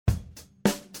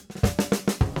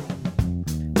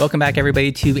Welcome back,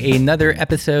 everybody, to another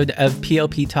episode of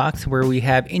PLP Talks, where we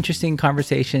have interesting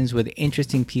conversations with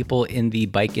interesting people in the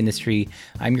bike industry.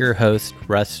 I'm your host,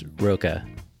 Russ Roca.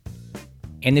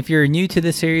 And if you're new to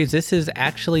this series, this is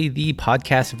actually the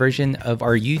podcast version of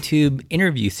our YouTube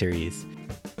interview series.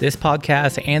 This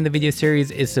podcast and the video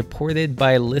series is supported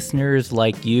by listeners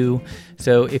like you.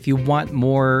 So if you want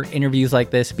more interviews like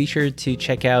this, be sure to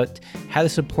check out how to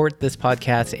support this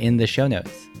podcast in the show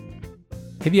notes.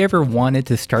 Have you ever wanted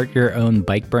to start your own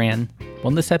bike brand? Well,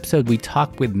 in this episode, we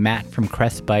talked with Matt from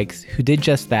Crust Bikes, who did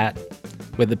just that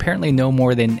with apparently no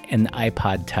more than an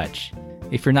iPod Touch.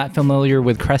 If you're not familiar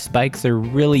with Crust Bikes, they're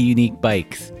really unique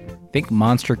bikes. Think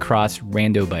monster cross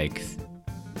rando bikes.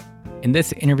 In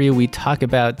this interview, we talk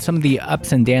about some of the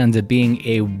ups and downs of being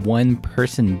a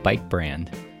one-person bike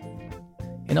brand,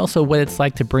 and also what it's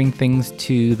like to bring things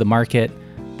to the market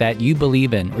that you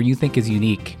believe in or you think is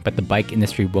unique, but the bike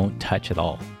industry won't touch at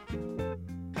all.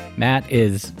 Matt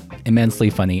is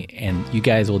immensely funny, and you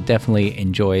guys will definitely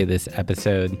enjoy this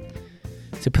episode.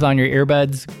 So put on your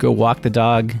earbuds, go walk the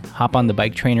dog, hop on the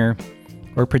bike trainer,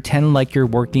 or pretend like you're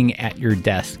working at your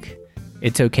desk.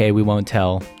 It's okay, we won't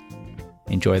tell.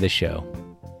 Enjoy the show.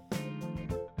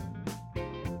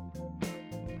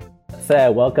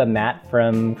 So welcome Matt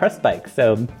from Crust Bikes.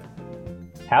 So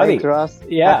howdy. Thanks, Russ.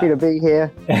 Yeah. Happy to be here.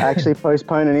 I actually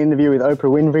postponed an interview with Oprah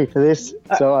Winfrey for this,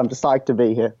 so I'm psyched to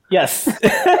be here. Yes.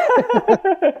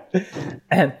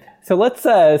 And so let's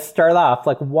start off.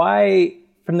 Like, why,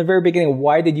 from the very beginning,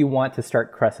 why did you want to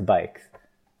start Crust Bikes?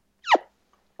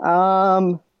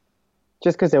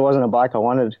 Just because there wasn't a bike I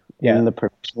wanted in the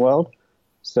professional world.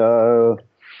 So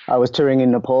I was touring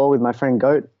in Nepal with my friend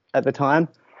Goat at the time,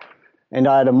 and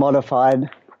I had a modified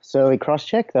Surly cross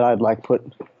check that I'd like put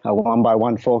a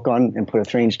 1x1 fork on and put a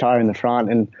 3-inch tire in the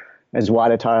front and as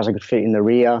wide a tire as I could fit in the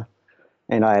rear.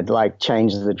 And I had like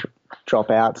changed the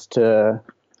dropouts to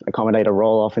accommodate a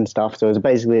roll off and stuff. So it was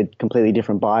basically a completely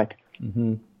different bike.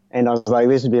 Mm-hmm. And I was like,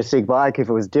 this would be a sick bike if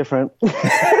it was different. So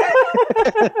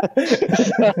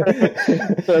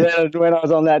then when I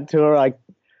was on that tour, I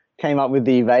came up with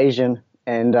the Evasion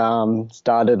and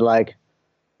started like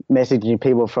messaging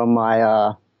people from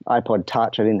my iPod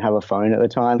Touch. I didn't have a phone at the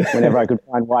time, whenever I could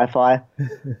find Wi-Fi.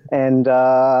 And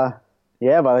by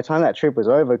the time that trip was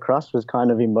over, Crust was kind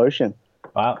of in motion.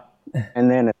 Wow. And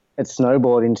then it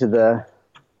snowballed into the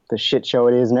shit show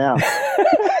it is now.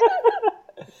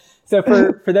 So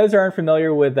for those who aren't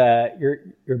familiar with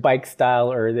your bike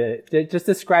style, or just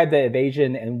describe the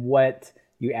Evasion and what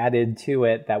you added to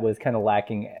it that was kind of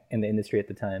lacking in the industry at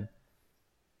the time.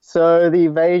 So the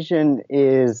Evasion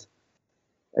it's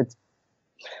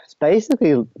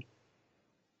basically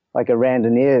like a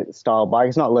randonneur style bike.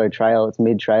 It's not low trail, it's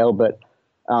mid trail, but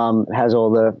it has all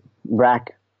the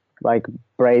rack like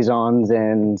braze-ons,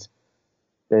 and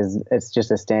it's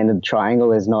just a standard triangle.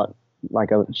 There's not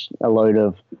like a load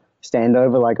of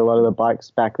standover like a lot of the bikes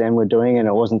back then were doing, and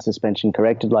it wasn't suspension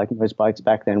corrected like most bikes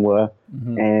back then were.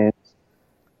 Mm-hmm. And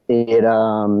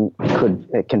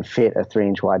it can fit a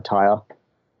 3-inch wide tire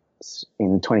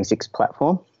in 26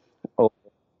 platform, or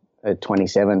a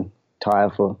 27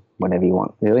 tire for whatever you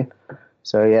want, really.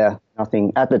 So yeah,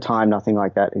 nothing at the time, nothing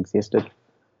like that existed.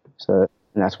 So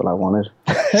and that's what I wanted.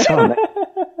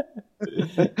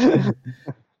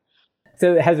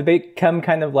 So has it become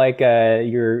kind of like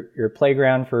your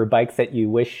playground for bikes that you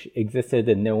wish existed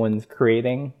and no one's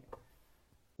creating?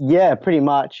 Yeah, pretty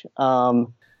much.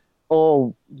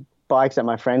 All bikes that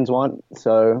my friends want.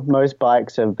 So most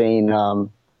bikes have been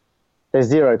there's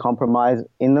zero compromise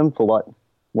in them for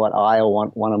what I or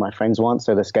one of my friends wants.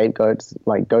 So the Scapegoat's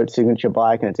like Goat's signature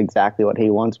bike, and it's exactly what he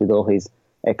wants with all his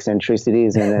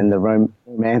eccentricities. And then the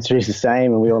Romancer is the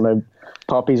same, and we all know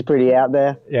Poppy's pretty out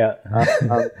there. Yeah.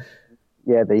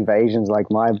 The Evasion's like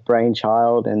my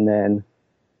brainchild, and then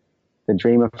the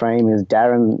Dreamer frame is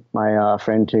Darren, my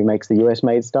friend who makes the US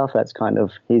made stuff. That's kind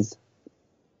of his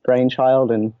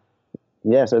brainchild, and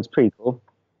yeah, so it's pretty cool.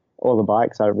 All the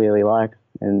bikes I really like,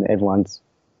 and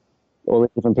all the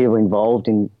different people involved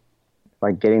in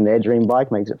like getting their dream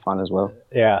bike makes it fun as well.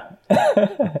 Yeah.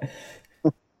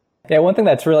 Yeah, one thing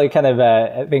that's really kind of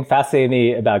I think fascinating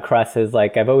me about Crust is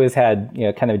like I've always had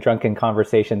kind of drunken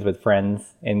conversations with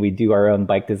friends, and we do our own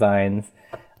bike designs,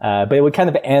 but it would kind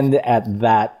of end at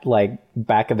that like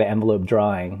back of the envelope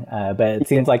drawing. But it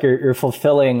seems like you're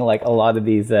fulfilling like a lot of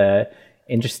these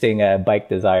interesting bike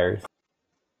desires.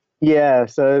 Yeah,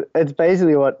 so it's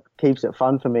basically what keeps it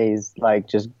fun for me is like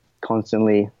just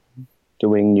constantly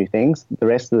doing new things. The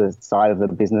rest of the side of the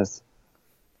business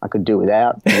I could do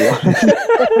without, to be honest.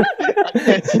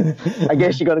 I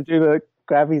guess you got to do the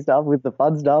crappy stuff with the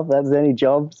fun stuff. That's any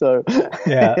job. So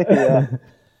yeah.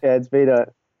 Yeah, it's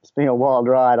been a wild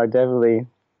ride. I definitely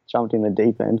jumped in the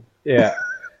deep end. Yeah.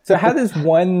 So how does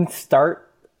one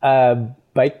start a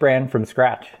bike brand from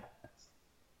scratch?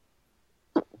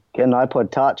 Get an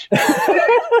iPod Touch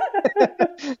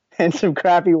and some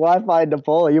crappy Wi-Fi in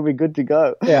Nepal. You'll be good to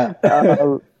go. Yeah.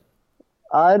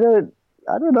 I don't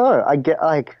know. I get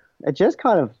like it just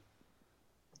kind of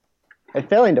it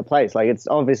fell into place. Like it's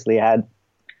obviously had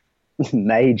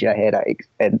major headaches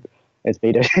and it's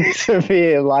been a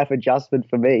severe life adjustment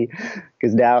for me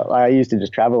because now I used to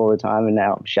just travel all the time and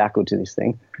now I'm shackled to this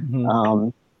thing.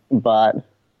 But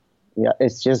yeah,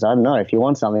 it's just, I don't know, if you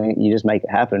want something, you just make it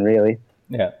happen, really.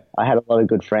 Yeah. I had a lot of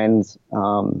good friends,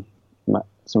 some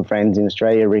friends in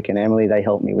Australia, Rick and Emily, they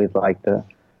helped me with like the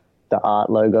art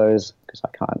logos because I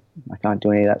can't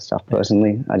do any of that stuff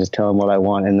personally. I just tell them what I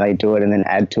want and they do it and then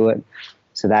add to it.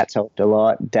 So that's helped a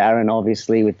lot. Darren,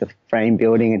 obviously, with the frame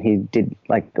building, and he did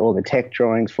like all the tech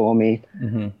drawings for me.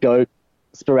 Goat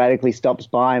sporadically stops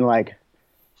by and like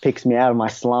picks me out of my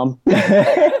slum. And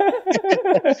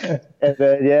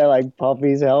then, yeah, like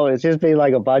Poppy's help. It's just been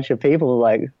like a bunch of people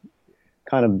like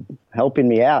kind of helping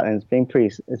me out, and it's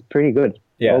pretty good.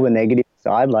 Yeah. All the negative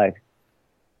side, like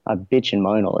I bitch and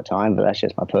moan all the time, but that's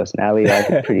just my personality. Like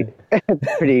it's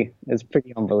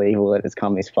pretty unbelievable that it's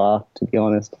come this far, to be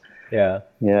honest. Yeah.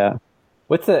 Yeah.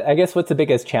 What's the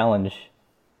biggest challenge?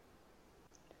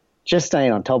 Just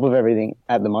staying on top of everything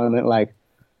at the moment. Like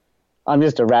I'm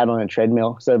just a rat on a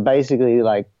treadmill. So basically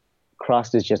like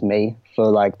Crust is just me for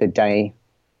like the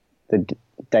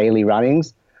daily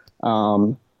runnings.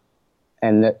 And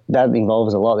that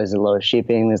involves a lot. There's a lot of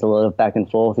shipping. There's a lot of back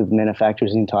and forth with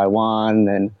manufacturers in Taiwan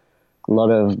and a lot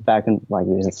of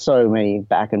there's so many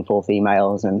back and forth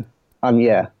emails and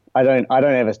I don't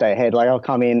ever stay ahead. Like I'll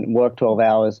come in, work 12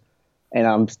 hours, and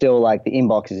I'm still like the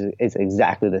inbox is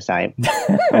exactly the same.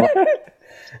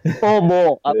 Or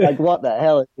more. I'm like, what the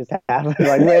hell has just happened?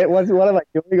 Like, what am I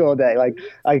doing all day? Like,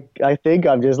 I think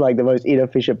I'm just like the most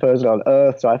inefficient person on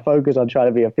earth. So I focus on trying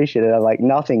to be efficient, and I'm like,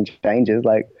 nothing changes.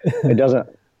 Like, it doesn't.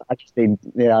 I just need.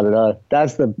 Yeah, I don't know.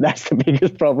 That's the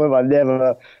biggest problem. I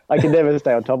can never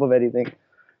stay on top of anything.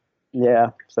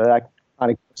 Yeah. So that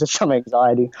kind of causes some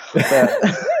anxiety. But,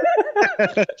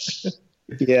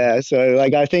 yeah, so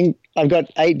like I think I've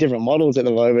got 8 different models at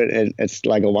the moment, and it's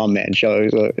like a one-man show,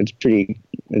 so it's pretty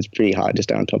hard to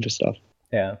stay on top of stuff.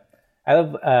 Yeah, I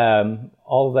love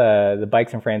all the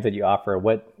bikes and frames that you offer.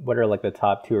 What are like the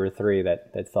top 2 or 3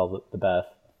 that sell the best?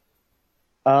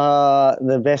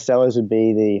 The best sellers would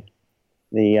be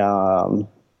the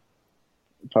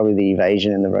probably the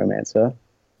Evasion and the Romancer.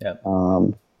 Yeah.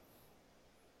 I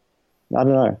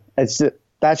don't know. That's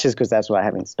just because that's what I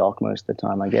have in stock most of the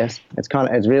time, I guess.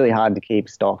 It's really hard to keep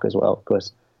stock as well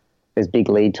because there's big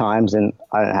lead times and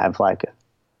I don't have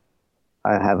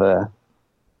a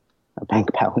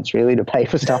bank balance really to pay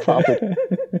for stuff up.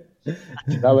 That's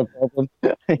another problem.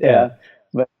 Yeah.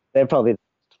 But they're probably the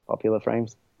most popular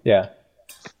frames. Yeah.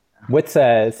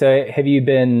 So have you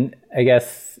been, I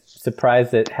guess,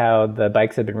 surprised at how the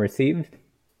bikes have been received?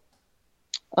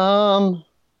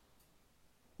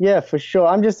 Yeah, for sure.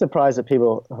 I'm just surprised that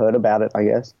people heard about it, I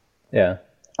guess. Yeah.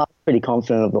 I was pretty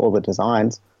confident of all the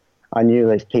designs. I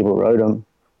knew if people wrote them,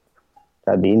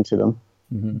 they'd be into them.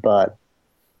 But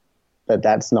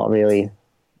that's not even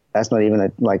a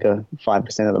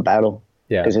 5% of the battle.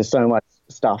 Yeah. Because there's so much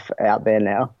stuff out there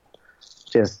now.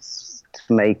 Just to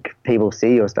make people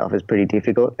see your stuff is pretty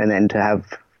difficult. And then to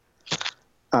have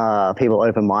people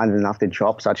open-minded enough to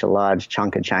drop such a large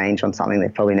chunk of change on something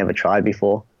they've probably never tried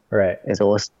before. Right. It's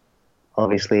also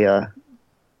obviously a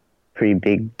pretty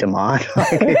big demand.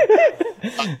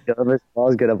 If I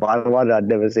was going to buy one, I'd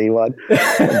never see one.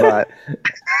 But,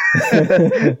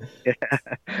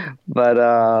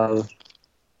 I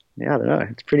don't know.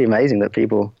 It's pretty amazing that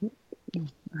people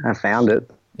have found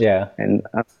it. Yeah. And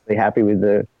I'm really happy with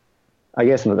the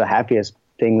happiest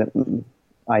thing that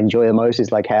I enjoy the most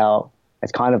is like how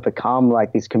it's kind of become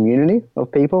like this community of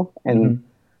people and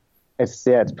it's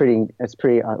pretty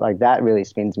like that really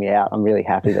spins me out. I'm really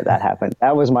happy that happened.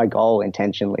 That was my goal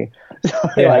intentionally.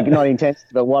 Like not intentionally,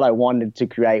 but what I wanted to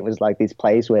create was like this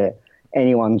place where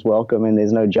anyone's welcome and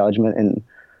there's no judgment and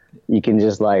you can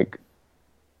just like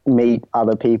meet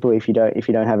other people if you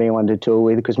don't have anyone to tour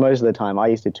with. Because most of the time I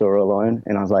used to tour alone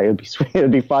and I was like,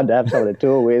 it'd be fun to have someone to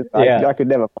tour with. I could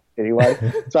never find it anyway.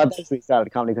 So I basically started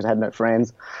a company because I had no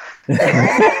friends.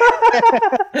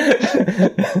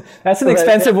 That's an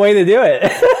expensive way to do it.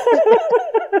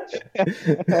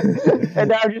 And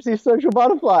now I'm just these social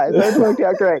butterflies. It's worked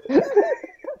out great.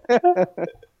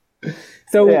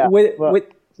 So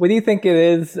what do you think it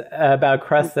is about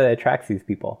Crust that attracts these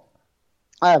people?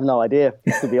 I have no idea,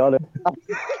 to be honest.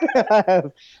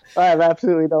 I have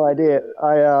absolutely no idea.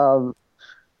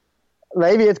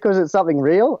 Maybe it's because it's something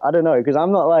real. I don't know, because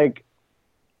I'm not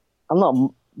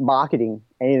marketing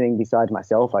anything besides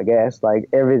myself, I guess. Like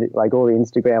everything, like all the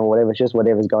Instagram or whatever, it's just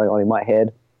whatever's going on in my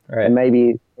head. Right. And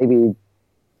maybe I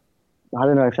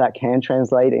don't know if that can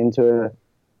translate over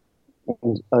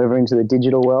into the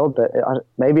digital world, but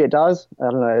maybe it does.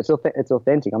 I don't know. It's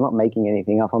authentic. I'm not making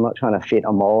anything up. I'm not trying to fit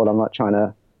a mold. I'm not trying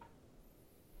to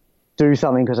do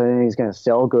something because I think it's going to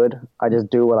sell good. I just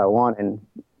do what I want, and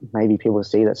maybe people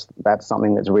see that's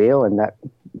something that's real, and that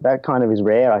kind of is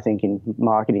rare, I think, in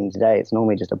marketing today. It's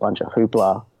normally just a bunch of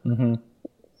hoopla. Mm-hmm.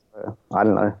 So, I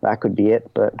don't know. That could be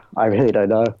it, but I really don't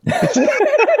know. Just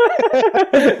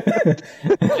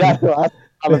to ask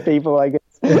other people, I guess.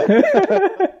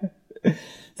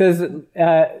 So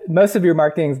most of your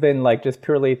marketing's been like just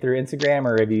purely through Instagram,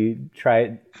 or have you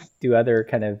tried do other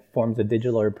kind of forms of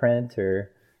digital or print,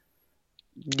 or?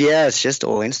 Yeah, it's just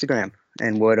all Instagram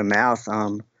and word of mouth.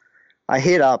 I've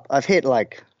hit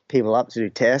like people up to do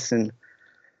tests, and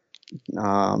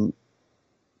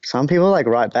some people like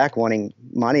write back wanting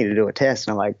money to do a test,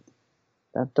 and I'm like,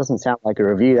 that doesn't sound like a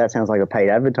review. That sounds like a paid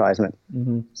advertisement.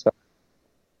 Mm-hmm. So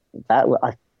that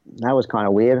was kind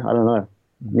of weird. I don't know.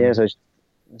 Mm-hmm. Yeah, so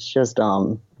it's just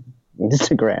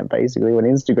Instagram basically. When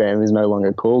Instagram is no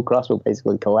longer cool, Crust will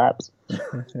basically collapse.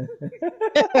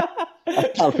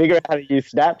 I can't figure out how to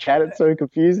use Snapchat. It's so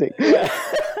confusing.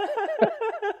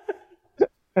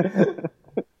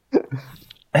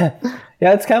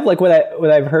 Yeah, it's kind of like what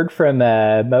I've heard from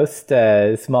most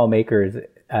small makers.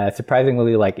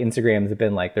 Surprisingly, like Instagram has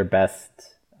been like their best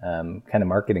kind of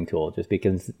marketing tool, just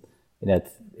because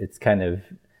it's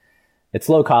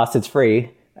low cost, it's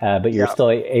free, but you're still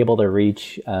able to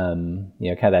reach kind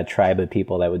of that tribe of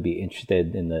people that would be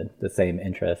interested in the same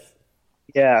interests.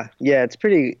 Yeah, it's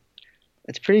pretty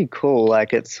cool.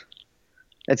 Like it's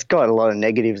got a lot of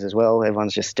negatives as well.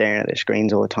 Everyone's just staring at their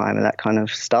screens all the time and that kind of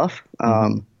stuff.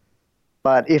 Mm-hmm.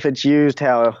 But if it's used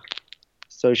how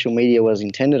social media was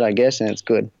intended, I guess, and it's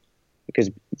good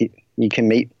because you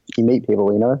meet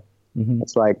people, you know. Mm-hmm.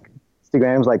 It's like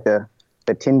Instagram's like the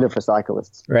Tinder for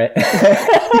cyclists, right?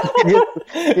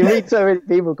 you meet so many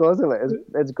people because of it.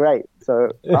 It's great. So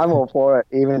I'm all for it.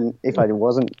 Even if I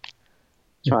wasn't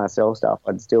trying to sell stuff,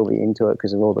 I'd still be into it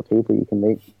because of all the people you can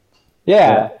meet.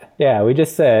 Yeah. We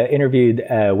just interviewed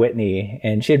Whitney,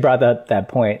 and she had brought up that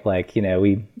point. Like,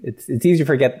 it's easy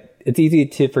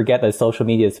to forget that social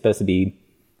media is supposed to be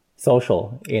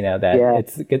social.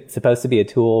 It's supposed to be a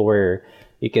tool where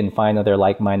you can find other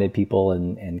like-minded people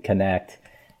and connect.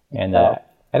 And I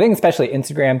think especially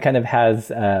Instagram kind of has,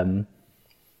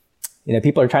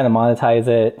 people are trying to monetize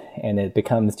it, and it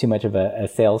becomes too much of a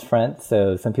sales front.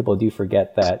 So some people do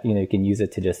forget that, you can use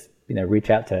it to just, reach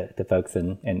out to folks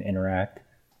and interact.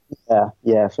 Yeah.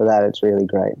 For that, it's really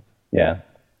great. Yeah.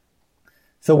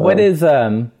 So what is,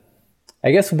 I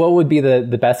guess, what would be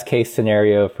the best case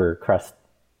scenario for Crust?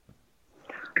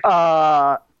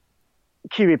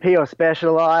 QVP or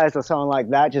Specialized or something like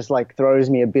that just like throws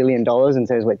me $1 billion and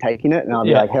says we're taking it, and I'll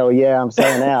be like, hell yeah, I'm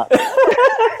selling out.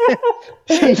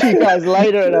 See you guys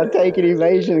later, and I'll take an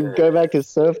Evasion and go back to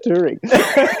surf touring.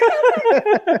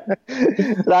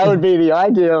 That would be the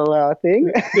ideal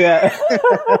thing. Yeah.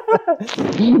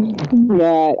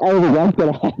 Yeah, I don't think that's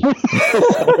gonna happen.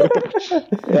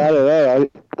 I don't know.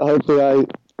 Hopefully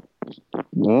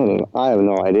I have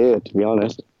no idea, to be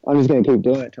honest. I'm just going to keep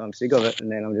doing it till I'm sick of it,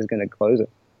 and then I'm just going to close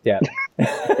it. Yeah.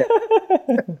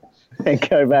 And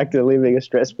go back to living a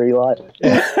stress-free life.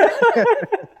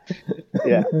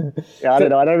 Yeah. I don't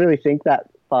know. I don't really think that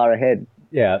far ahead.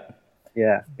 Yeah,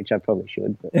 which I probably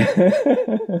should. But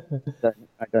I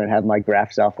don't have my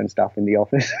graphs up and stuff in the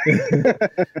office.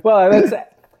 Well, that's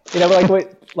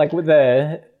like with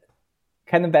the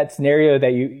kind of that scenario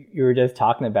that you were just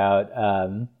talking about.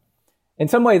 In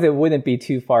some ways, it wouldn't be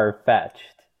too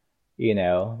far-fetched.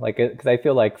 Because I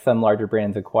feel like some larger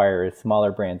brands acquire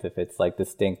smaller brands if it's like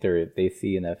distinct or they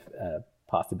see enough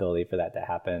possibility for that to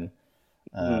happen.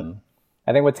 I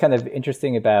think what's kind of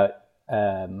interesting about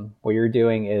what you're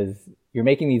doing is you're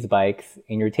making these bikes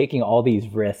and you're taking all these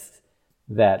risks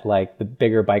that like the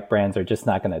bigger bike brands are just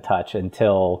not going to touch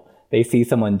until they see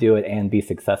someone do it and be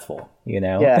successful,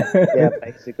 Yeah,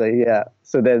 basically, yeah.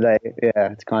 So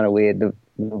it's kind of weird. The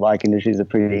bike industry is a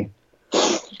pretty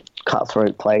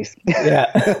cutthroat place.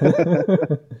 Yeah.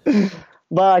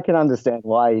 But I can understand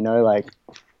why, like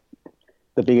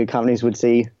the bigger companies would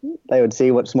see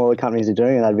what smaller companies are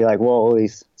doing, and they'd be like, well, all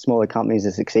these smaller companies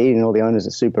are succeeding and all the owners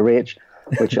are super rich,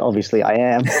 which obviously I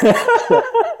am.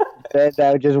 So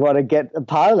they would just want to get a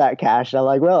part of that cash. They're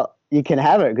like, well, you can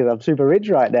have it because I'm super rich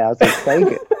right now. So take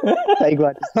it. Take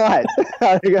what you decide.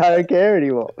 I don't care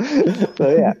anymore.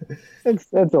 So yeah,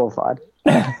 it's all fine.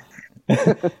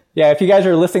 Yeah, if you guys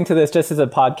are listening to this just as a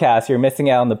podcast, you're missing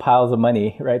out on the piles of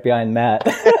money right behind Matt.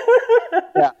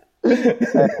 Yeah.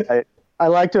 I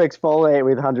like to exfoliate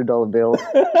with $100 bills.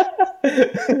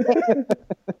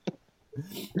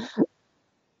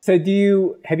 So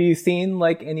have you seen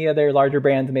like any other larger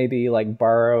brands maybe like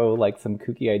borrow like some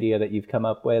kooky idea that you've come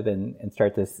up with and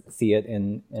start to see it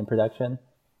in production?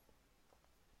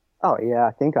 Oh yeah,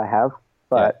 I think I have,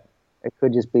 but it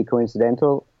could just be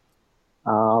coincidental.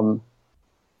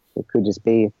 It could just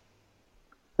be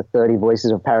the 30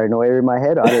 voices of paranoia in my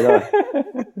head. I don't know.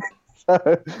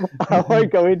 So I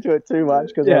won't go into it too much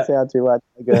because I sound too much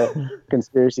like a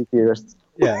conspiracy theorist.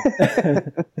 Yeah.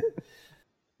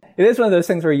 It is one of those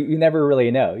things where you never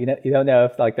really know. You don't know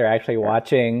if like they're actually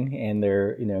watching and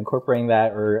they're incorporating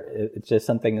that, or it's just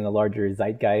something in the larger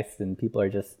zeitgeist and people are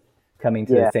just coming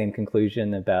to the same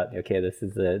conclusion about, okay, this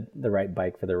is the right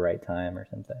bike for the right time or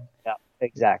something. Yeah,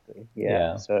 exactly.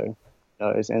 Yeah. So,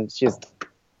 and it's just,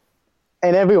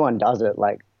 and everyone does it.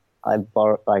 Like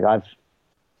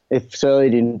if Surly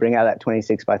didn't bring out that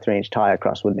 26 by 3 inch tire,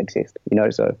 Crust wouldn't exist.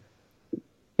 So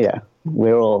yeah,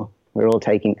 we're all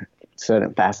taking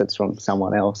certain facets from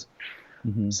someone else.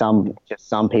 Mm-hmm.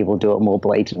 Some people do it more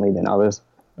blatantly than others,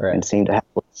 and seem to have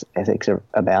ethics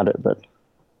about it. But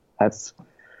that's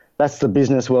the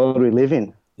business world we live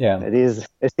in. Yeah, it is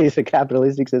a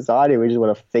capitalistic society. We just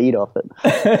want to feed off it.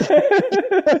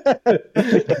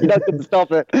 You don't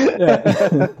stop it.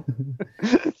 Yeah.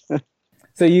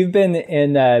 So you've been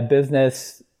in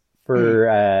business for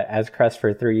as Crust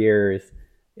for 3 years.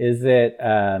 Is it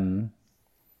now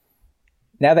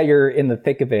that you're in the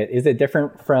thick of it, is it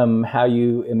different from how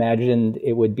you imagined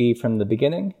it would be from the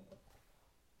beginning?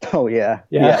 Oh yeah.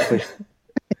 Yeah.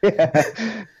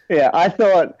 I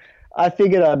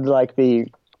figured I'd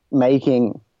be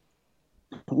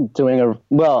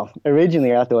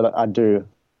originally I thought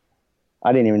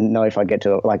I didn't even know if I'd get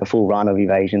to a full run of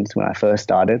evasions when I first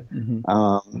started.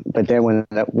 Mm-hmm. But then when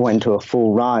it went to a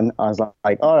full run, I was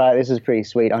like, all right, this is pretty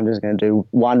sweet. I'm just going to do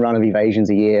one run of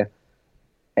evasions a year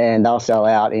and they'll sell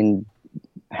out in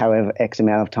however X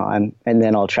amount of time, and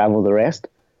then I'll travel the rest.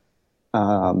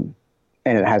 And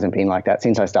it hasn't been like that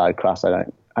since I started Crust. I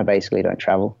basically don't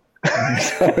travel.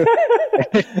 So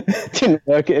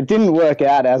it didn't work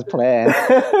out as planned.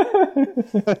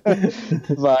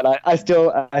 But I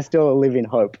still live in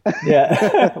hope.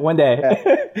 Yeah. One day.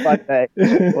 Yeah.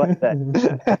 One day.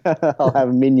 I'll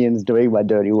have minions doing my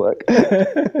dirty work.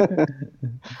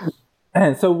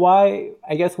 And so why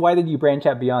did you branch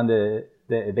out beyond the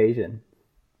evasion?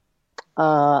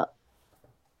 I'm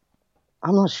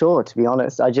not sure, to be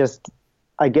honest. I guess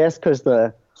because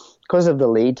of the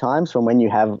lead times from when you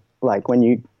have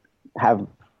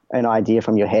an idea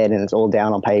from your head and it's all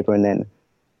down on paper and then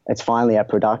it's finally at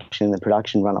production, the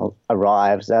production run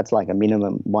arrives, that's like a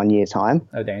minimum 1 year time.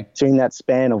 Oh, dang. So in that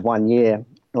span of 1 year,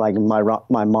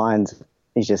 my mind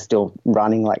is just still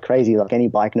running like crazy. Like any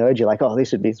bike nerd, you're like, oh,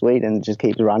 this would be sweet, and it just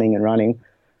keeps running and running.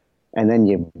 And then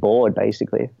you're bored,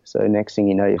 basically. So next thing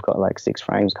you know, you've got 6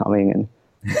 frames coming and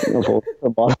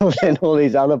the models and all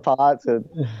these other parts. And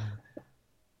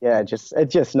yeah, it just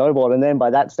snowballed. And then by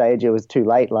that stage, it was too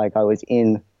late. I was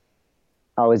in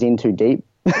too deep.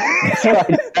 So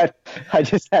I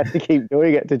just had to keep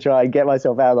doing it to try and get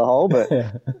myself out of the hole. But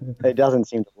it doesn't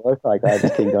seem to work like that. I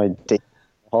just keep going deep in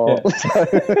the hole.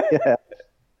 Yeah.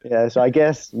 So, yeah. So I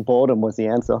guess boredom was the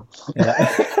answer. Yeah.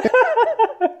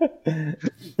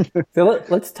 So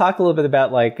let's talk a little bit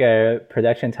about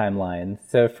production timeline.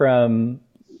 So from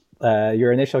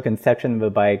your initial conception of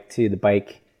a bike to the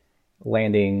bike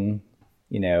landing,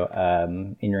 in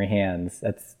your hands,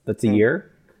 that's a year.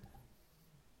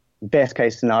 Best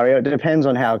case scenario. It depends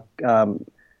on how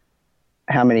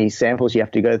many samples you have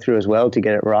to go through as well to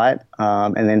get it right.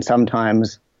 And then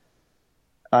sometimes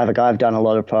I've done a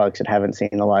lot of products that haven't seen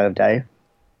the light of day.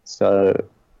 So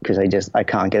because I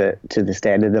can't get it to the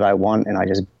standard that I want, and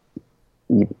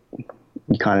you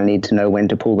kind of need to know when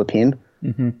to pull the pin.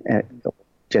 Mm-hmm. And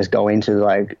just go into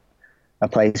a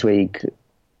place where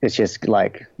it's just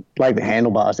like the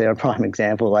handlebars. They're a prime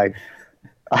example. I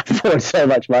poured so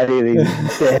much money in these.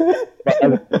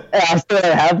 I still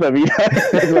don't have them.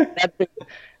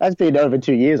 That's been over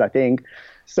 2 years, I think.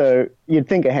 So you'd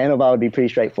think a handlebar would be pretty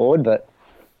straightforward, but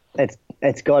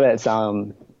it's got its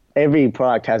every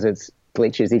product has its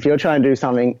glitches. If you're trying to do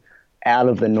something out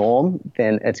of the norm,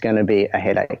 then it's going to be a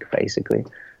headache, basically.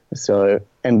 So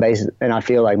and I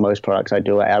feel like most products I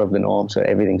do are out of the norm, so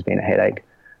everything's been a headache.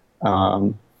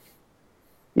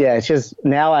 Yeah, it's just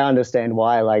now I understand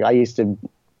why. Like I used to,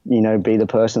 be the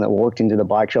person that walked into the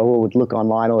bike shop or would look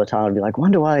online all the time and be like,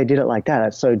 wonder why they did it like that.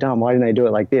 That's so dumb. Why didn't they do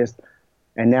it like this?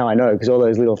 And now I know, because all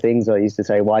those little things I used to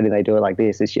say, why didn't they do it like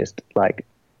this? It's just like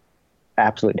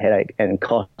absolute headache and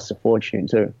costs a fortune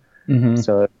too. Mm-hmm.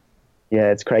 So yeah,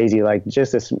 it's crazy. Like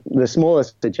just the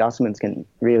smallest adjustments can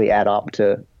really add up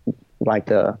to like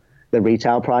the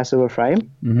retail price of a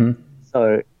frame. Mm-hmm.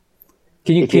 So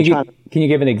can you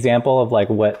give an example of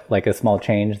like a small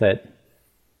change that?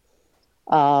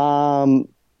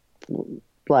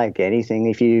 Like anything,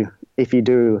 if you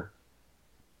do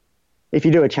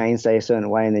a chain stay a certain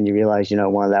way and then you realize you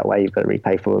don't want it that way, you've got to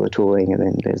repay for all the tooling, and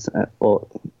then there's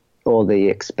all the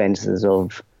expenses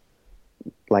of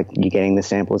like you getting the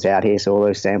samples out here. So all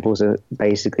those samples are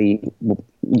basically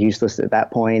useless at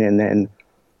that point, and then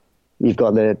you've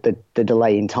got the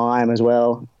delay in time as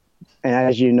well. And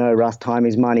as you know, Russ, time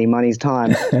is money, money's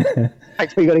time.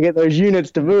 Actually, you got to get those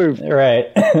units to move.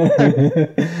 Right.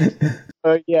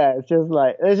 So yeah, it's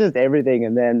just everything,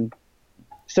 and then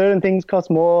certain things cost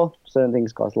more, certain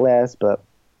things cost less, but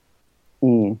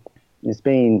it's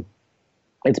been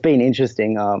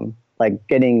interesting. Like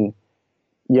getting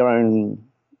your own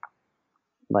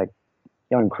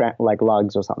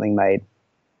lugs or something made.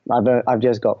 I've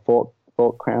just got fork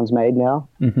crowns made now,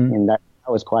 mm-hmm. and that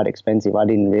was quite expensive. I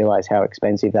didn't realize how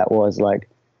expensive that was. Like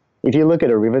if you look at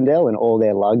a Rivendell and all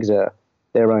their lugs are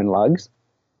their own lugs,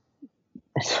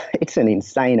 it's an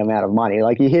insane amount of money.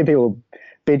 Like you hear people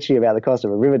bitchy about the cost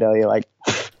of a Rivendell, you're like,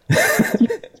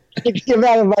 the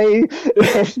amount of money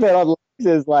they spent on lugs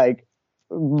is like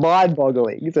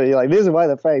mind-boggling. So you're like, this is why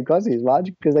the frame cost as much,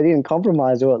 because they didn't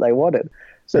compromise what they wanted.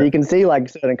 So you can see like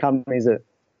certain companies that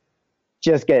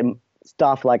just get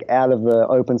stuff like out of the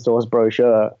open source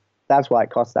brochure. That's why it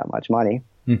costs that much money.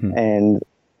 Mm-hmm. And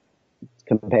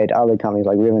compared to other companies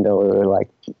like Rivendell who are like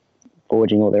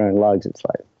forging all their own lugs, it's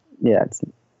like, yeah,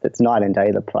 it's night and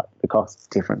day, the cost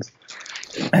difference.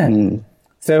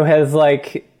 So has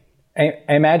like, I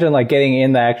imagine like getting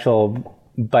in the actual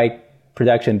bike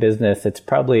production business, it's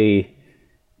probably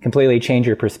completely changed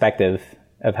your perspective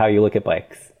of how you look at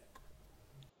bikes.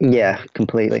 Yeah,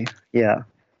 completely. Yeah.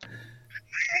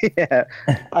 Yeah.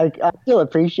 I still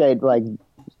appreciate like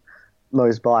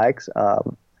most bikes. I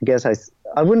guess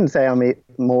I wouldn't say I'm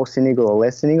more cynical or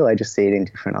less cynical. I just see it in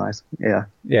different eyes. Yeah.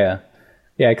 Yeah.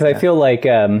 Yeah. Cause I feel like,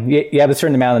 you have a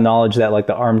certain amount of knowledge that like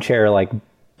the armchair, like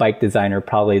bike designer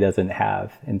probably doesn't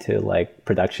have into like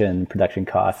production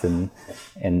costs and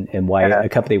why a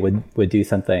company would do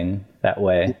something that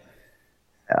way.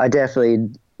 I definitely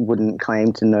wouldn't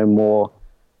claim to know more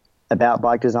about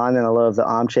bike design than a lot of the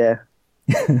armchair.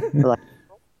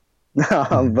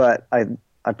 But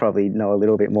I probably know a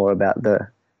little bit more about the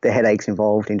headaches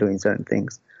involved in doing certain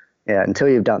things. Yeah, until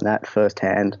you've done that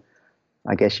firsthand,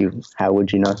 I guess how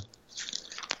would you know?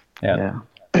 Yeah.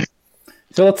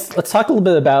 So let's talk a little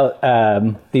bit about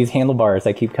these handlebars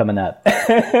that keep coming up.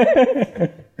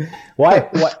 Why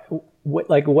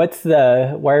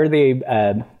are they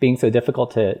being so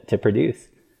difficult to produce?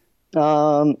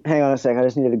 Hang on a sec. I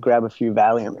just need to grab a few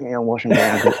Valium. Hang on, wash them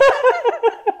down.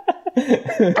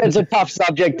 It's a tough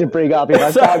subject to bring up. If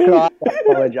I start crying, I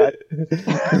apologize.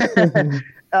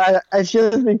 It's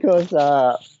just because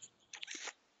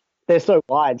they're so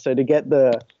wide. So to get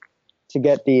them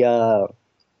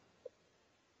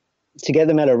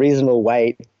at a reasonable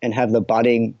weight and have the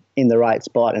butting in the right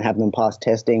spot and have them pass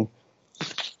testing,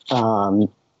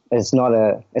 it's not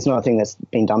a thing that's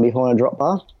been done before on a drop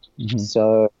bar. Mm-hmm.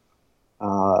 So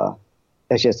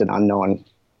it's just an unknown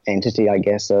entity, I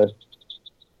guess. So,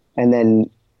 and then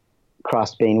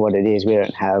Crust being what it is, we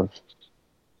don't have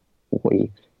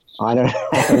I don't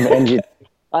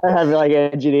have like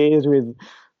engineers with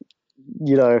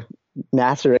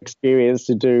NASA experience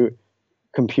to do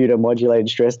computer modulated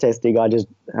stress testing. I just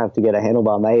have to get a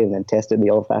handlebar made and then test it the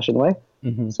old fashioned way.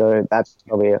 Mm-hmm. So that's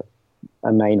probably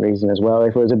a main reason as well.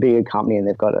 If it was a bigger company and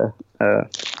they've got a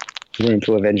room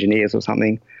full of engineers or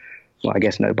something, well, I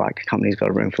guess no bike company's got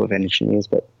a room full of engineers,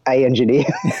 but a engineer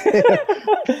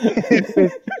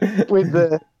it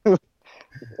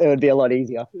would be a lot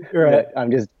easier. Right. But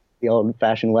I'm just the old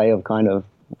fashioned way of kind of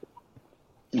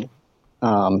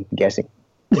guessing.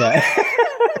 Yeah.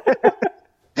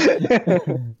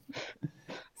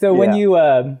 So when you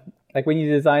when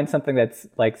you design something that's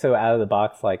like so out of the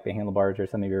box, like the handlebars or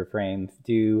some of your frames,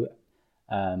 do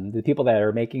the people that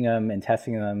are making them and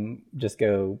testing them just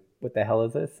go, what the hell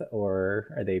is this?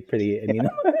 Or are they pretty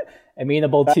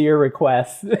amenable to your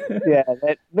requests? Yeah,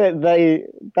 they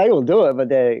will do it, but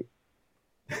they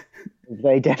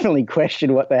definitely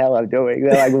question what the hell I'm doing.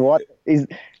 They're like, what is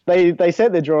they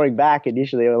sent the drawing back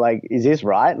initially. They were like, "Is this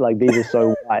right? Like these are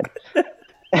so wide."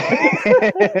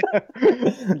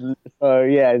 So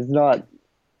yeah, it's not.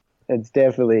 It's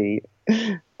definitely.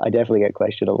 I definitely get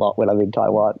questioned a lot when I'm in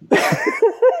Taiwan.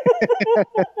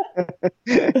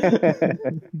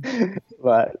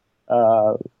 But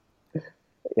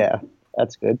yeah,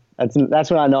 that's good. That's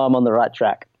when I know I'm on the right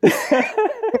track.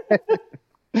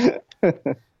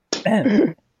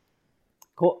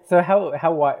 Cool. So how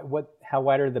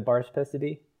wide are the bars supposed to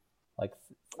be? Like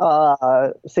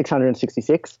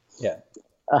 666. Yeah.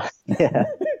 Yeah.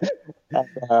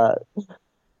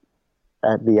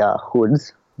 At the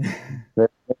hoods. They're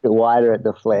a bit wider at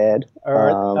the flared.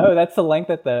 That's the length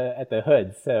at the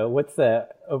hood. So what's the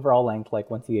overall length like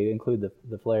once you include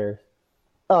the flares?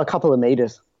 Oh, a couple of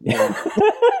meters. Yeah.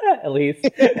 At least.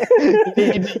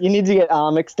 you need to get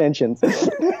arm extensions.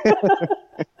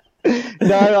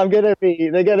 No, they're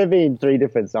gonna be in 3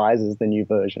 different sizes, the new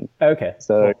version. Okay.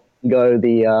 So you can go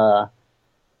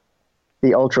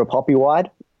the ultra poppy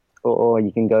wide, or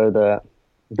you can go the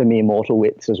mere mortal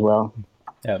widths as well.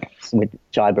 Yeah. Which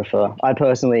I prefer. I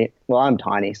personally, I'm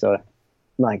tiny, so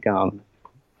like I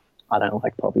don't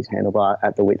like Poppy's handlebar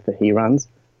at the width that he runs.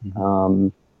 Mm-hmm.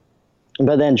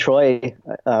 But then Troy,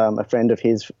 a friend of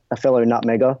his, a fellow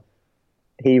nutmegger,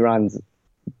 he runs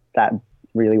that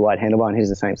really wide handlebar, and he's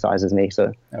the same size as me.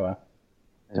 So oh wow.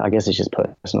 I guess it's just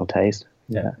personal taste.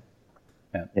 Yeah.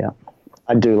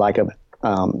 I do like a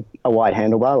wide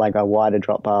handlebar, like a wider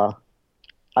drop bar.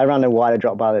 I run a wider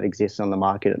drop bar that exists on the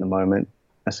market at the moment,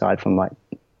 aside from like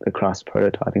the Crust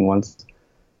prototyping ones,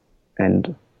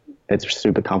 and it's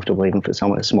super comfortable even for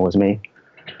someone as small as me.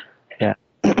 Yeah.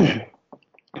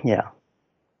 Yeah.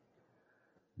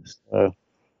 So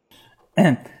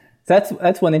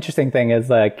that's one interesting thing is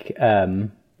like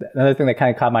another thing that kind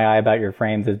of caught my eye about your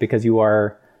frames is because you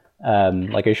are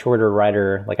like a shorter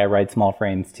rider. Like I ride small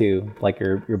frames too. Like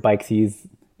your bikes use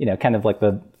kind of like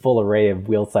the full array of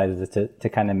wheel sizes to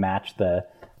kind of match the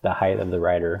height of the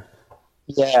rider.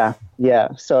 Yeah.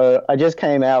 So I just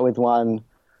came out with one,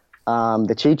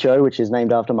 the Chicho, which is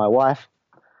named after my wife,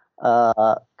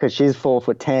 because she's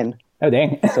 4'10". Oh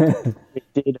dang! So we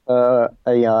did a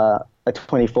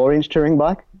 24-inch touring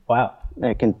bike. Wow!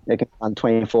 It can run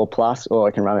 24 plus, or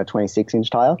it can run a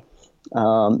 26-inch tire,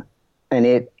 and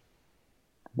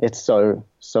it's so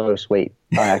sweet.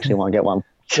 I actually want to get one.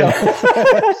 Just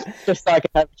so I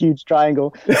can have a huge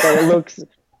triangle, but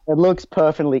it looks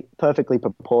perfectly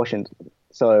proportioned.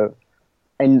 So,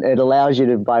 and it allows you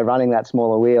to, by running that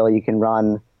smaller wheel, you can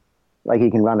run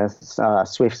a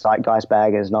Swift Zeitgeist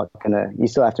bag. Is not gonna. You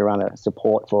still have to run a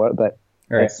support for it, but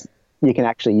right. You can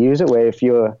actually use it. Where if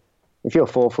you're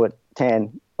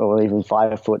 4'10" or even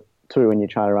 5'2" and you're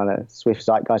trying to run a Swift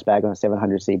Zeitgeist bag on a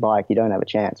 700C bike, you don't have a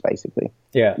chance, basically.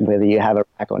 Yeah. Whether you have a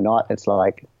rack or not, it's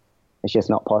just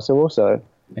not possible. So,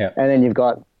 yeah. And then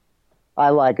I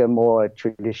like a more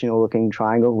traditional looking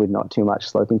triangle with not too much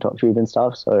sloping top tube and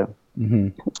stuff. So,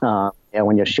 when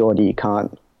you're shorter, you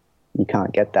can't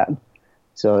get that.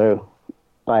 So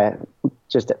by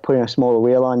just putting a smaller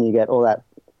wheel on, you get all that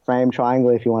frame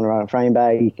triangle. If you want to run a frame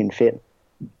bag, you can fit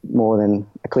more than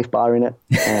a Cliff Bar in it.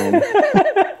 And,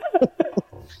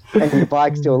 and your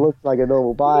bike still looks like a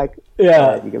normal bike.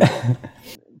 Yeah. You can put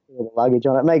the luggage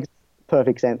on it. It makes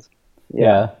perfect sense.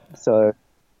 Yeah. So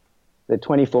the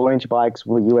 24-inch bikes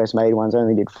were US-made ones. I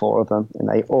only did 4 of them, and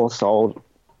they all sold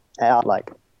out.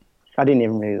 Like, I didn't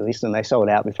even really list them. They sold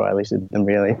out before I listed them,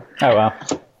 really. Oh, wow.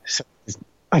 So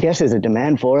I guess there's a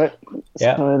demand for it.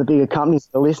 Yeah. So the bigger companies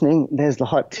that are listening, there's the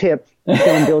hot tip. Go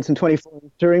and build some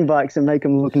 24-inch touring bikes and make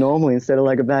them look normal instead of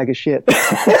like a bag of shit.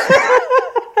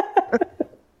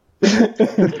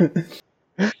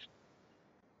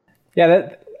 Yeah,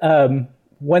 that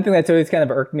one thing that's always kind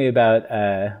of irked me about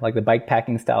like the bike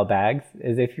packing style bags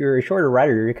is if you're a shorter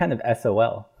rider, you're kind of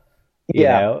SOL. You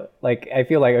know? Like I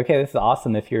feel like, okay, this is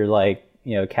awesome if you're like,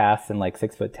 cast and like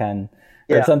 6'10"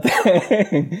 or something.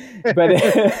 But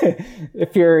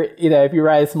if you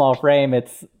ride a small frame,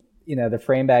 it's the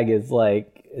frame bag is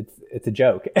like it's a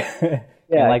joke. And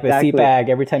like exactly. The seat bag,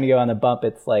 every time you go on the bump,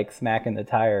 it's like smacking the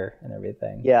tire and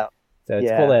everything. Yeah. So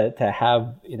it's cool to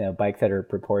have bikes that are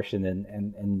proportioned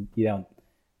and you don't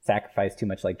sacrifice too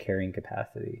much like carrying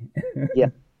capacity. Yeah,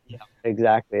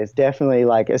 exactly. It's definitely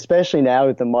like, especially now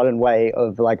with the modern way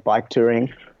of like bike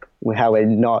touring, how we're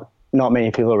not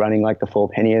many people are running like the 4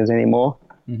 panniers anymore.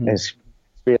 Mm-hmm. It's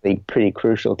really pretty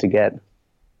crucial to get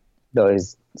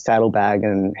those saddlebag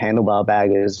and handlebar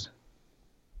baggers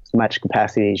as much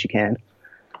capacity as you can.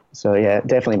 So yeah, it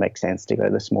definitely makes sense to go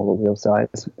the smaller wheel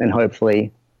size, and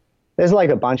hopefully there's like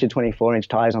a bunch of 24-inch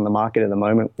tires on the market at the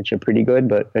moment, which are pretty good,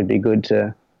 but it'd be good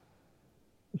to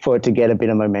for it to get a bit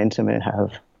of momentum and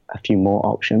have a few more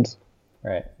options.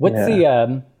 Right. What's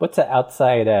the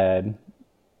outside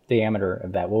diameter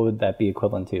of that? What would that be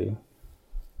equivalent to?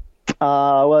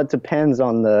 Well, it depends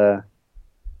on the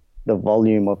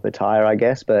volume of the tire, I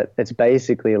guess, but it's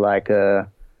basically like a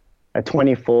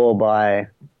 24 by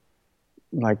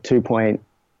like 2.7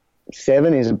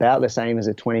 is about the same as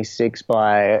a 26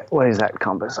 by, what is that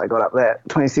compass I got up there?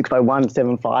 26 by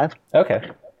 175. Okay,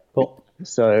 cool.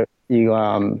 So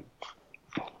you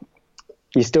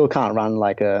still can't run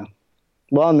like on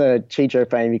the Chicho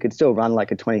frame, you could still run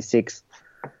like a 26.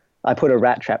 I put a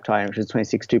rat trap tire, which is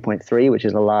 26 2.3, which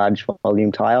is a large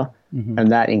volume tire,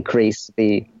 and that increased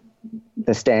the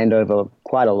stand over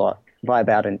quite a lot by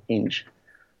about an inch.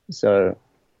 So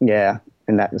yeah,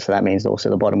 and that means also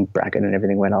the bottom bracket and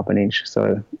everything went up an inch.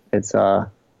 So it's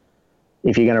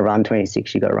if you're going to run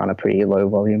 26, you got to run a pretty low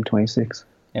volume 26.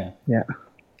 Yeah.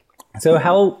 So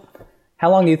how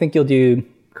long do you think you'll do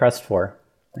Crust for?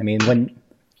 I mean, when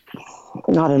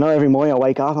I don't know. Every morning I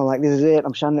wake up, I'm like, this is it.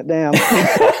 I'm shutting it down.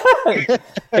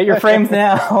 Get your frames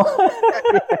now.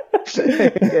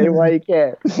 Get away you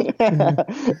can.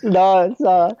 No, it's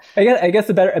I guess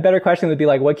a better question would be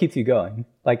like, what keeps you going?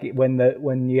 Like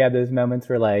when you have those moments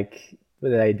where like, what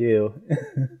did I do?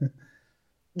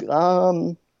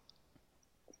 I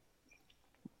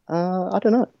don't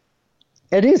know.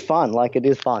 It is fun. Like it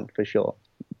is fun for sure.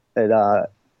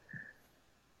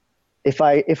 If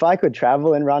I could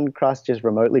travel and run Crust just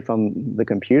remotely from the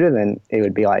computer, then it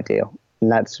would be ideal.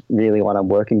 And that's really what I'm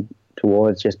working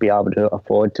towards, just be able to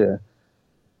afford to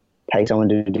pay someone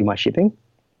to do my shipping,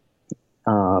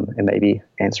 and maybe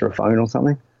answer a phone or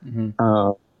something.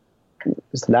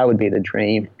 So that would be the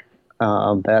dream.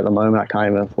 But at the moment I can't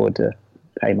even afford to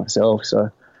pay myself. So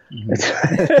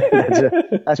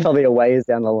that's probably a ways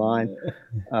down the line.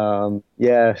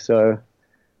 Yeah. So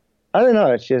I don't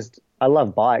know. It's just, I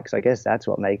love bikes. I guess that's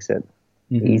what makes it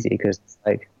easy, because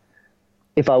like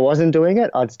if I wasn't doing it,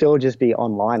 I'd still just be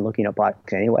online looking at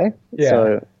bikes anyway. Yeah.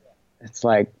 So it's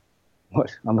like,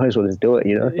 I might as well just do it,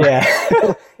 you know? Yeah.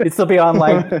 You'd still be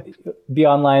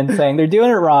online saying they're doing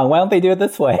it wrong. Why don't they do it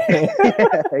this way?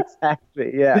 Yeah,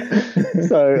 exactly. Yeah.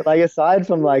 So like aside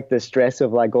from like the stress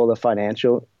of like all the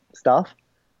financial stuff,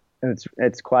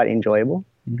 it's quite enjoyable.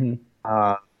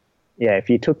 Yeah, if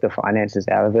you took the finances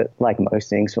out of it, like most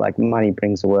things, like money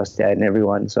brings the worst out in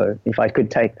everyone. So if I could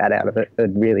take that out of it,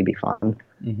 it'd really be fun.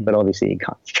 But obviously you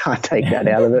can't take that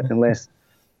out of it unless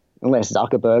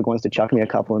Zuckerberg wants to chuck me a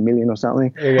couple of million or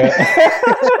something. There you go.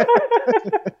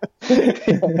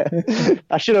 Yeah.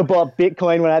 I should have bought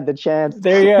Bitcoin when I had the chance.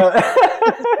 There you go.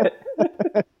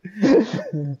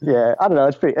 Yeah, I don't know.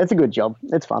 It's a good job.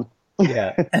 It's fun.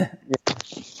 Yeah.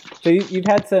 So you've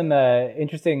had some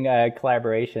interesting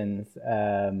collaborations.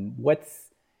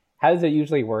 How does it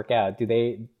usually work out?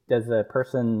 Does a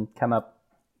person come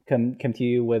to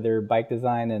you with their bike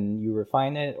design and you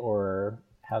refine it, or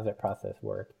how does that process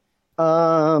work?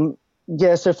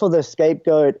 Yeah, so for the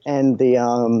Scapegoat and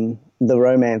the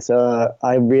Romancer,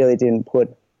 I really didn't put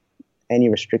any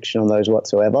restriction on those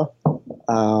whatsoever.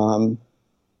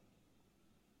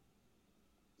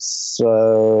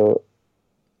 So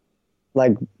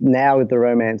like now with the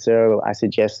Romancer, I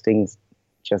suggest things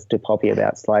just to Poppy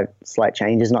about slight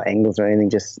changes, not angles or anything,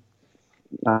 just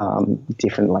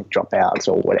different like dropouts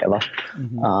or whatever.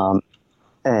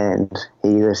 And he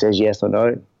either says yes or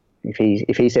no. If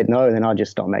he said no, then I'll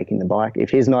just stop making the bike.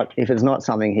 If it's not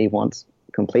something he wants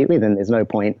completely, then there's no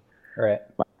point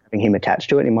having him attached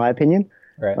to it, in my opinion.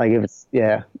 Right. Like if it's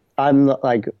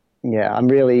I'm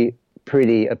really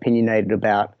pretty opinionated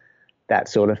about that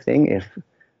sort of thing.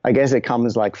 I guess it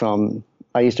comes like from,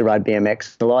 I used to ride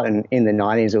BMX a lot, and in the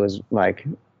 90s it was like,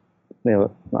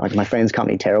 like my friend's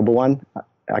company, Terrible One.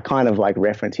 I kind of like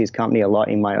reference his company a lot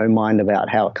in my own mind about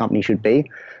how a company should be.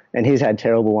 And he's had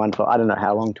Terrible One for I don't know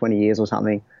how long, 20 years or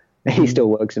something. He still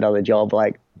works another job.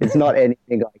 Like it's not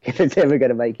anything like if it's ever going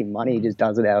to make him money, he just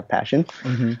does it out of passion.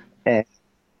 And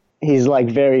he's like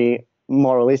very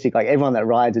moralistic. Like everyone that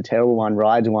rides a Terrible One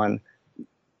rides one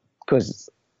because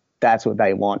that's what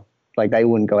they want. Like they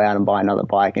wouldn't go out and buy another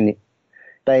bike. And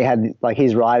they had, like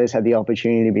his riders had the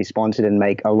opportunity to be sponsored and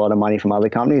make a lot of money from other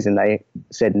companies, and they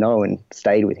said no and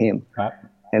stayed with him. Right.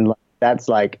 And that's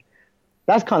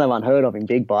kind of unheard of in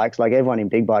big bikes. Like everyone in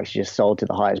big bikes is just sold to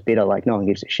the highest bidder. Like no one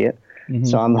gives a shit.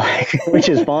 So I'm like, which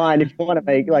is fine. If you want to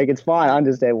make, like, it's fine. I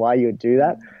understand why you would do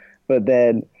that. But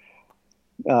then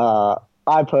I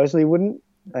personally wouldn't.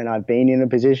 And I've been in a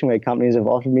position where companies have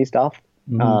offered me stuff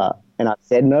and I've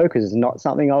said no because it's not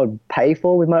something I would pay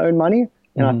for with my own money.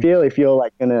 And I feel if you're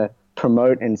like going to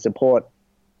promote and support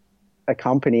a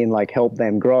company and like help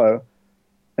them grow,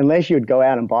 unless you'd go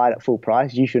out and buy it at full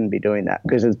price, you shouldn't be doing that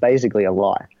because it's basically a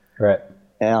lie. Right.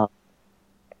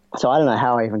 So I don't know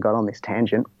how I even got on this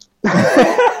tangent.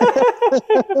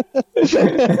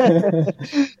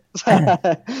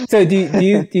 So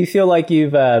do you feel like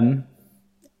you've have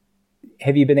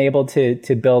you been able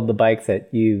to build the bikes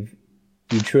that you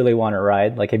truly want to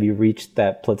ride? Like, have you reached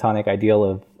that platonic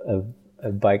ideal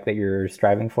of bike that you're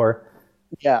striving for?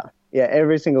 Yeah.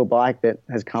 Every single bike that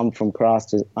has come from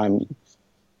Crust, I'm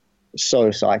so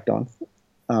psyched on.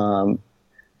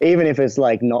 Even if it's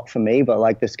like not for me, but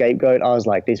like the Scapegoat, I was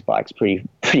like, this bike's pretty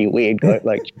weird, goat.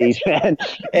 Like, geez, man.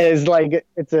 And it's like,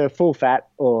 it's a full fat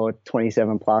or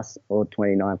 27 plus or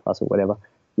 29 plus or whatever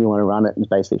you want to run it. It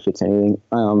basically fits anything.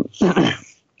 And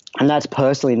that's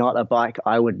personally not a bike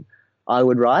I would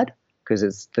ride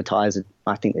because the tires,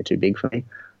 I think they're too big for me.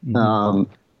 Mm-hmm.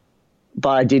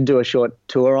 But I did do a short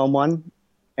tour on one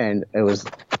and it was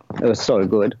so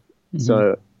good. Mm-hmm.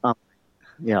 So,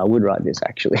 yeah, I would ride this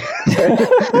actually.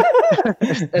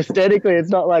 Aesthetically,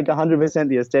 it's not like 100%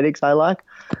 the aesthetics I like.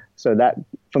 So that,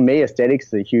 for me, aesthetics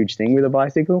is a huge thing with a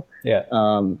bicycle. Yeah.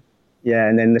 Yeah,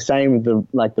 and then the same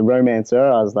with the Romancer.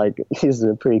 I was like, this is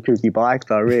a pretty kooky bike,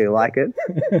 but I really like it.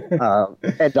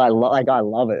 And I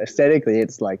love it. Aesthetically,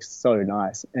 it's like so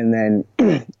nice. And then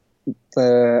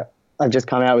I've just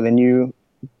come out with a new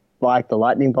bike, the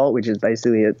Lightning Bolt, which is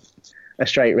basically a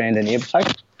straight randonneur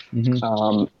bike.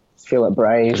 Mm-hmm. Fillet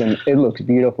braze, and it looks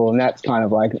beautiful. And that's kind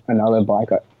of like another bike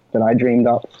that I dreamed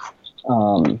up.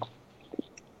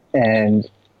 And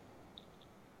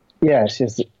yeah, it's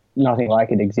just nothing like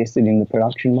it existed in the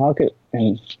production market,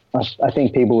 and I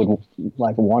think people would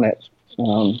like want it.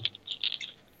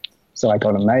 So I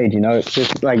got it made. It's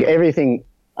just like everything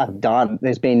I've done.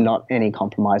 There's been not any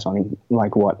compromise on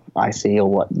like what I see or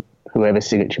what whoever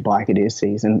signature bike it is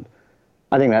sees, and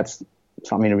I think that's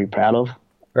something to be proud of.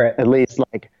 Right. At least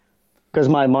because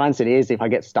my mindset is if I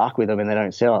get stuck with them and they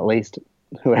don't sell, at least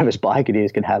whoever's bike it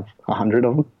is could have 100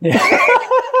 of them. Yeah.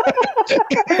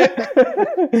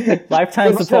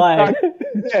 Lifetime supply.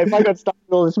 If I got stuck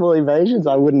with all the small invasions,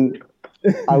 I wouldn't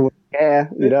care,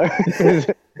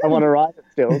 I want to ride it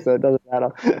still, so it doesn't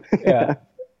matter. Yeah.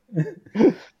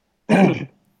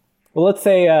 Well, let's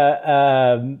say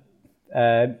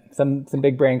some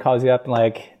big brain calls you up and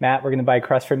like, Matt, we're going to buy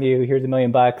Crust from you. Here's $1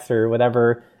 million or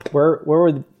whatever. Where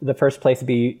would the first place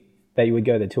be that you would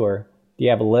go to tour? Do you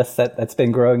have a list that's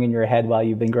been growing in your head while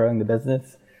you've been growing the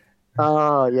business?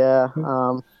 Oh, yeah.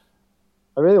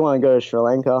 I really want to go to Sri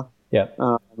Lanka. Yeah.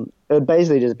 It would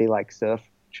basically just be like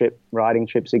riding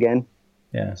trips again.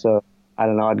 Yeah. So, I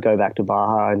don't know, I'd go back to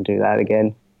Baja and do that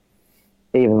again,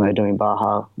 even though doing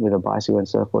Baja with a bicycle and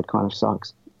surfboard kind of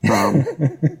sucks. I'd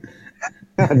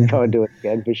go and do it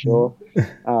again for sure.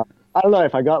 I don't know,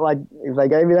 if they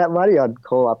gave me that money, I'd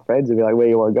call up friends and be like, where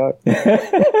do you want to go?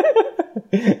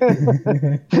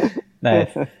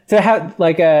 Nice. So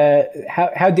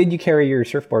how did you carry your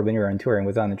surfboard when you were on touring?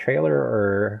 Was it on the trailer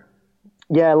or?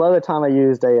 Yeah, a lot of the time I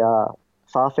used a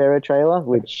Farfarer trailer,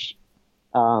 which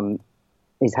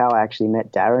is how I actually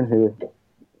met Darren, who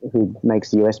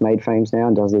makes US made frames now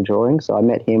and does the drawing. So I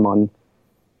met him on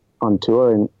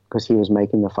tour, and because he was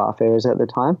making the Farfarers at the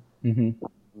time. Mm-hmm.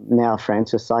 Now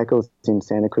Francis Cycles in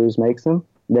Santa Cruz makes them.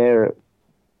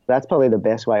 That's probably the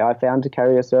best way I found to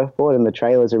carry a surfboard, and the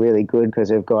trailers are really good because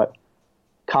they've got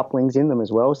couplings in them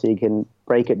as well, so you can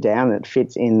break it down and it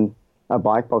fits in a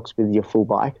bike box with your full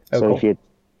bike. Oh, so cool. If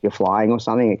you're flying or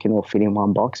something, it can all fit in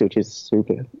one box, which is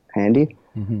super handy.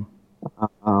 Mm-hmm.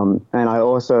 And I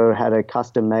also had a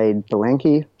custom-made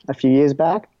Belenki a few years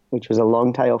back, which was a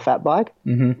long-tail fat bike.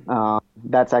 Mm-hmm.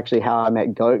 That's actually how I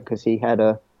met Goat, because he had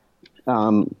a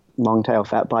long-tail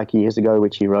fat bike years ago,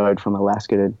 which he rode from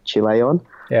Alaska to Chile on.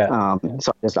 Yeah.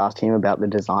 So I just asked him about the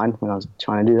design when I was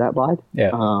trying to do that bike.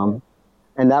 Yeah.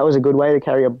 And that was a good way to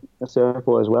carry a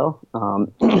surfboard as well,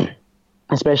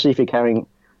 especially if you're carrying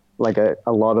like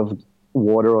a lot of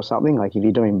water or something. Like if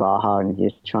you're doing Baja and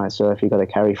you're trying to surf, you've got to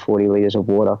carry 40 liters of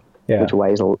water, which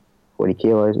weighs 40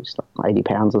 kilos, which is like 80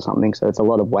 pounds or something. So it's a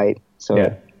lot of weight.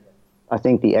 So I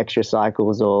think the extra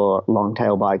cycles or long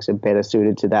tail bikes are better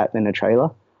suited to that than a trailer.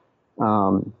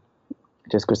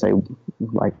 Just because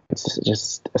it's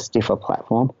just a stiffer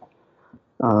platform.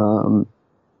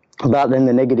 But then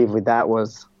the negative with that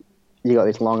was you got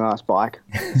this long ass bike.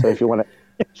 So if you want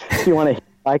to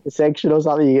bike a section or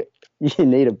something, you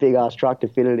need a big ass truck to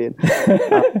fit it in.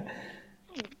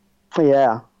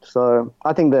 Yeah. So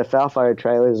I think the Falfo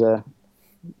trailers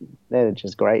they're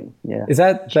just great. Yeah. Is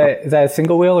that a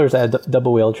single wheel or is that a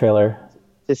double wheel trailer?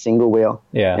 It's a single wheel.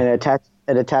 Yeah. And it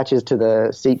attaches to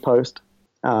the seat post.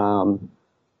 And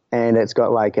it's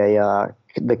got like a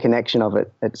the connection of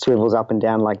it. It swivels up and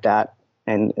down like that,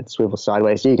 and it swivels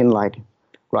sideways. So you can like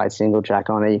ride single track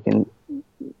on it. You can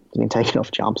take it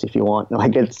off jumps if you want.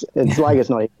 Like it's like it's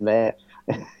not even there.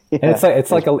 Yeah. And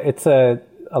it's a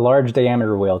large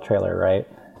diameter wheel trailer, right?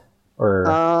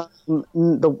 Or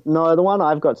the one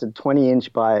I've got's a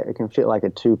 20-inch by, it can fit like a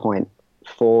 2.425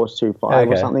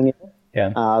 or something in it.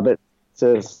 Yeah. But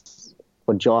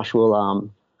Josh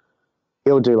will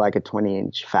he'll do like a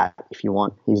 20-inch fat if you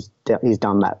want. He's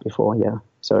done that before, yeah.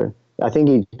 So I think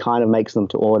he kind of makes them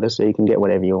to order, so you can get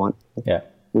whatever you want. Yeah.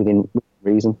 Within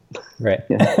reason. Right.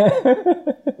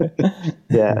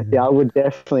 Yeah. I would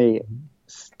definitely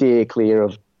steer clear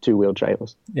of two-wheel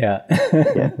trailers. Yeah.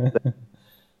 Yeah.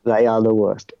 They are the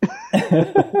worst.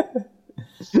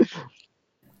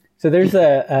 So there's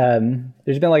been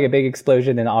like a big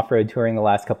explosion in off-road touring the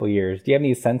last couple of years. Do you have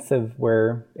any sense of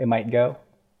where it might go?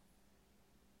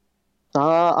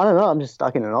 I don't know. I'm just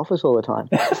stuck in an office all the time.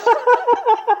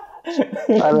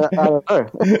 I don't know.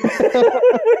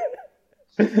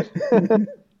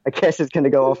 I guess it's going to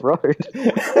go off-road.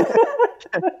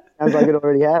 Sounds like it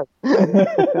already has.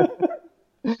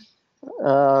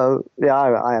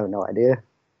 I have no idea.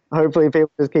 Hopefully people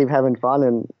just keep having fun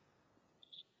and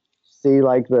see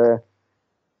like the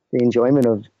enjoyment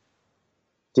of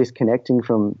disconnecting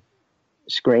from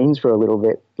screens for a little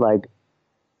bit. Like,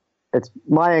 it's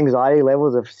my anxiety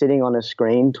levels of sitting on a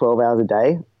screen 12 hours a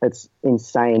day. It's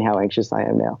insane how anxious I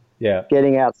am now. Yeah.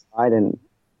 Getting outside and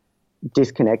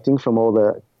disconnecting from all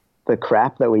the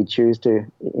crap that we choose to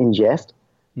ingest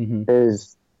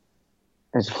is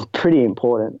pretty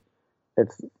important.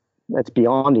 It's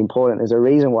beyond important. There's a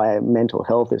reason why mental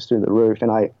health is through the roof,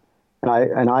 and I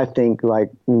think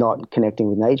like not connecting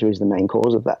with nature is the main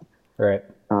cause of that. Right.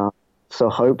 So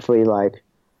hopefully, like,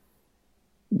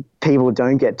 people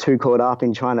don't get too caught up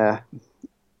in trying to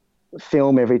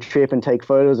film every trip and take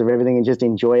photos of everything, and just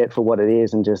enjoy it for what it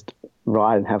is and just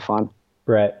ride and have fun.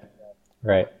 Right.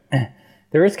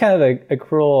 There is kind of a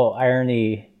cruel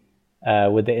irony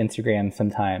with the Instagram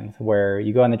sometimes, where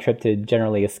you go on the trip to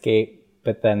generally escape,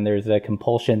 but then there's a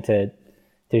compulsion to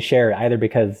share it, either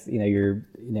because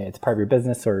it's part of your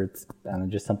business, or it's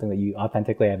just something that you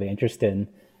authentically have an interest in.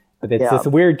 But it's this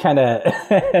weird kind of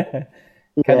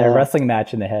wrestling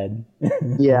match in the head.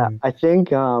 Yeah, I think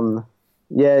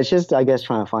it's just, I guess,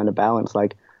 trying to find a balance.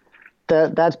 Like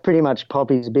that's pretty much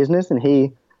Poppy's business, and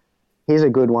he's a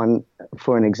good one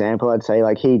for an example. I'd say,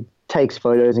 like, he takes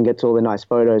photos and gets all the nice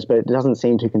photos, but it doesn't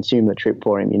seem to consume the trip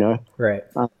for him, Right.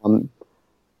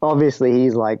 Obviously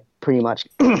he's like pretty much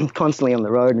constantly on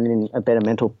the road and in a better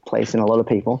mental place than a lot of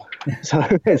people. So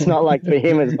it's not like, for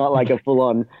him, it's not like a full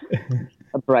on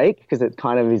a break, because it's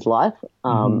kind of his life.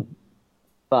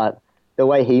 But the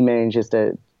way he manages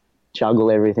to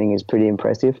juggle everything is pretty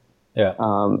impressive. Yeah.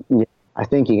 I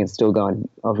think you can still go and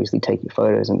obviously take your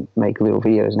photos and make little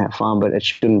videos and have fun, but it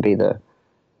shouldn't be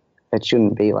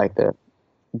like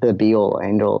the be all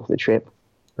end all of the trip.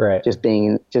 Right. Just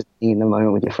being in the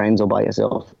moment with your friends or by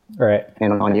yourself. Right.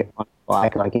 And on your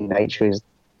bike, like in nature, is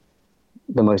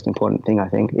the most important thing, I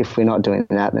think. If we're not doing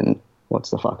that, then what's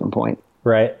the fucking point?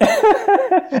 Right.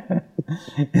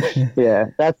 Yeah,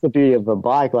 that's the beauty of a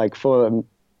bike. Like for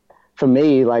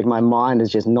me, like my mind is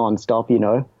just nonstop,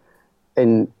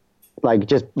 and like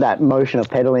just that motion of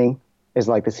pedaling is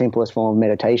like the simplest form of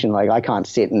meditation. Like I can't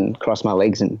sit and cross my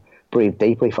legs and breathe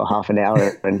deeply for half an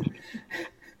hour and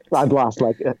I'd last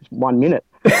like 1 minute.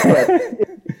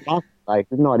 But like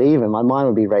not even, my mind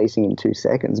would be racing in 2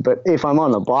 seconds. But if I'm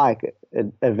on a bike,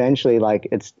 it eventually like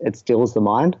it stills the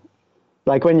mind.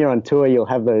 Like when you're on tour, you'll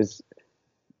have those,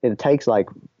 it takes like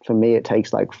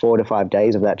 4 to 5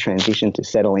 days of that transition to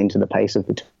settle into the pace of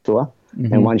the tour.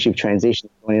 And once you've transitioned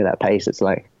into that pace, it's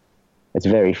like, it's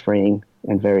very freeing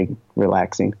and very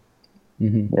relaxing.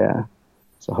 Yeah.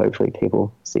 So hopefully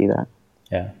people see that.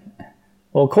 Yeah.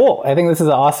 Well, cool. I think this is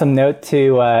an awesome note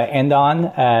to end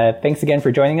on. Thanks again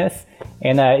for joining us.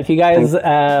 And if you guys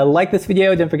like this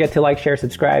video, don't forget to like, share,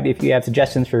 subscribe. If you have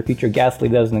suggestions for future guests,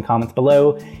 leave those in the comments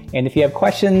below. And if you have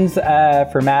questions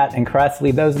for Matt and Crust,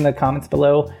 leave those in the comments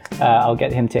below. I'll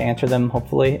get him to answer them,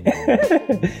 hopefully.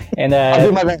 And I'll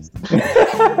do my best.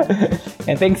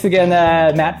 And thanks again,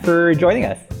 Matt, for joining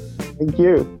us. Thank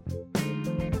you.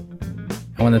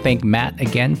 I want to thank Matt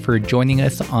again for joining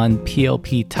us on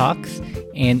PLP Talks.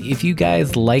 And if you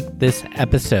guys liked this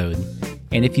episode,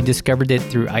 and if you discovered it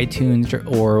through iTunes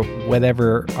or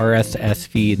whatever RSS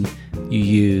feed you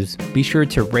use, be sure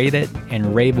to rate it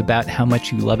and rave about how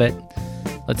much you love it.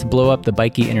 Let's blow up the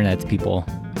bikey internets, people.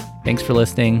 Thanks for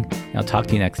listening, and I'll talk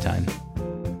to you next time.